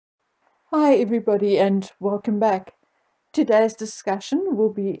Hi, everybody, and welcome back. Today's discussion will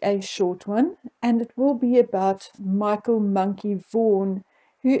be a short one, and it will be about Michael Monkey Vaughn,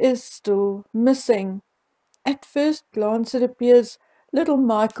 who is still missing. At first glance, it appears little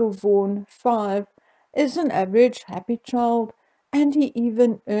Michael Vaughn, 5, is an average, happy child, and he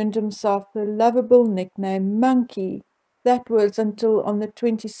even earned himself the lovable nickname Monkey. That was until on the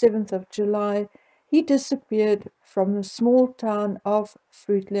 27th of July he disappeared from the small town of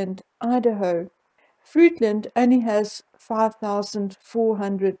Fruitland, Idaho. Fruitland only has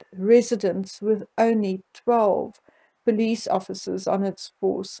 5,400 residents with only 12 police officers on its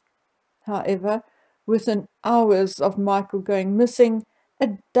force. However, within hours of Michael going missing,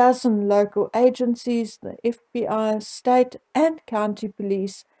 a dozen local agencies, the FBI, state and county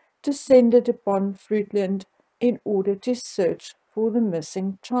police, descended upon Fruitland in order to search for the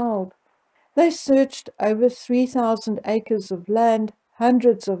missing child. They searched over 3,000 acres of land,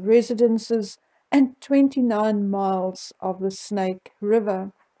 hundreds of residences, and 29 miles of the Snake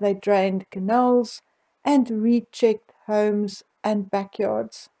River. They drained canals and rechecked homes and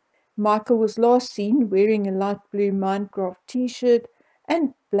backyards. Michael was last seen wearing a light blue Minecraft t-shirt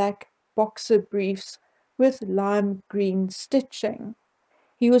and black boxer briefs with lime green stitching.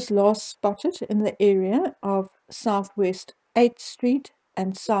 He was last spotted in the area of Southwest 8th Street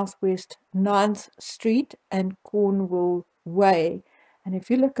and Southwest 9th Street and Cornwall Way. And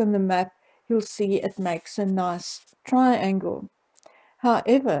if you look on the map, you'll see it makes a nice triangle.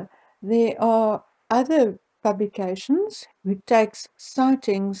 However, there are other publications who takes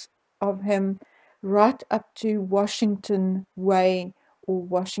sightings of him right up to Washington Way or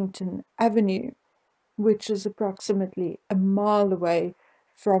Washington Avenue, which is approximately a mile away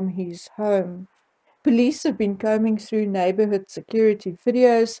from his home. Police have been combing through neighborhood security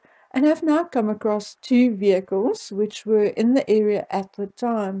videos and have now come across two vehicles which were in the area at the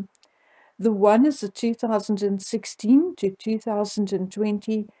time. The one is a 2016 to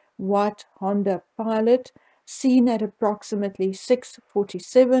 2020 white Honda Pilot, seen at approximately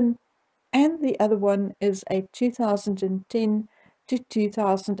 6:47, and the other one is a 2010 to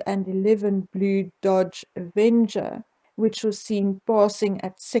 2011 blue Dodge Avenger, which was seen passing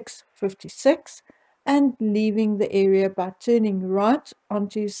at 6:56 and leaving the area by turning right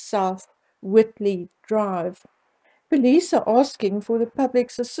onto South Whitley Drive. Police are asking for the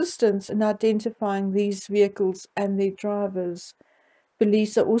public's assistance in identifying these vehicles and their drivers.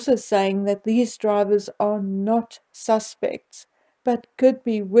 Police are also saying that these drivers are not suspects, but could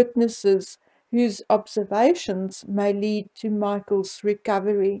be witnesses whose observations may lead to Michael's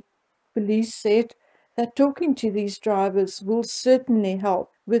recovery. Police said that talking to these drivers will certainly help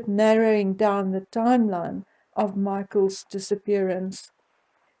with narrowing down the timeline of Michael's disappearance.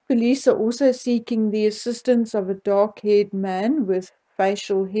 Police are also seeking the assistance of a dark-haired man with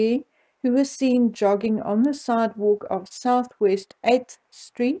facial hair who was seen jogging on the sidewalk of Southwest 8th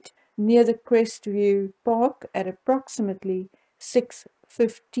Street near the Crestview Park at approximately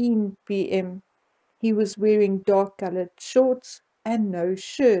 6:15 p.m. He was wearing dark-colored shorts and no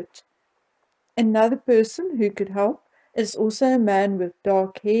shirt. Another person who could help is also a man with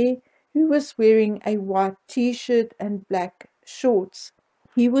dark hair who was wearing a white t-shirt and black shorts.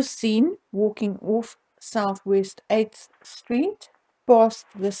 He was seen walking off Southwest 8th Street, past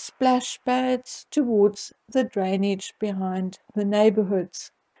the splash pads towards the drainage behind the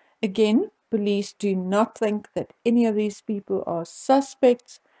neighborhoods. Again, police do not think that any of these people are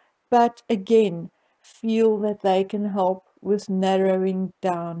suspects, but again, feel that they can help with narrowing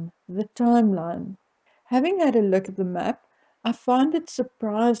down the timeline. Having had a look at the map, I find it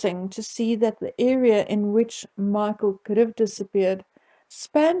surprising to see that the area in which Michael could have disappeared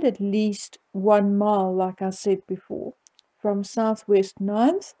spanned at least 1 mile, like I said before, from Southwest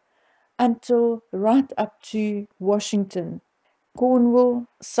 9th until right up to Washington. Cornwall,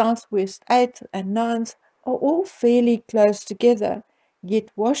 Southwest 8th and 9th are all fairly close together,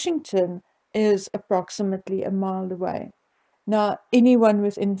 yet Washington is approximately a mile away. Now, anyone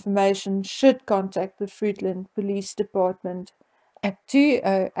with information should contact the Fruitland Police Department at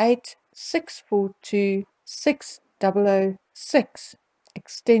 208-642-6006,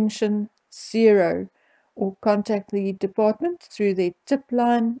 extension 0, or contact the department through their tip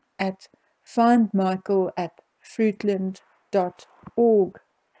line at findmichael@fruitland.org.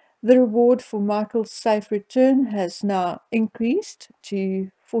 The reward for Michael's safe return has now increased to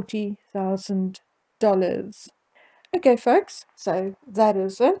 $40,000. Okay, folks, so that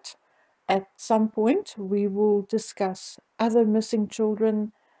is it. At some point, we will discuss other missing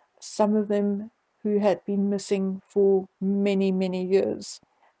children, some of them who had been missing for many, many years.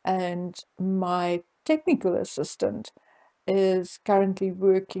 And my technical assistant is currently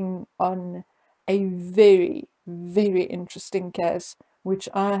working on a very, very interesting case which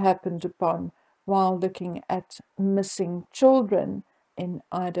I happened upon while looking at missing children in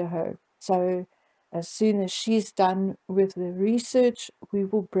Idaho. So as soon as she's done with the research, we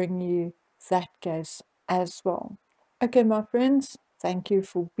will bring you that case as well. Okay, my friends, thank you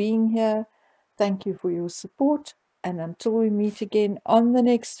for being here. Thank you for your support. And until we meet again on the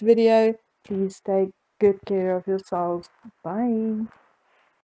next video, please take good care of yourselves. Bye.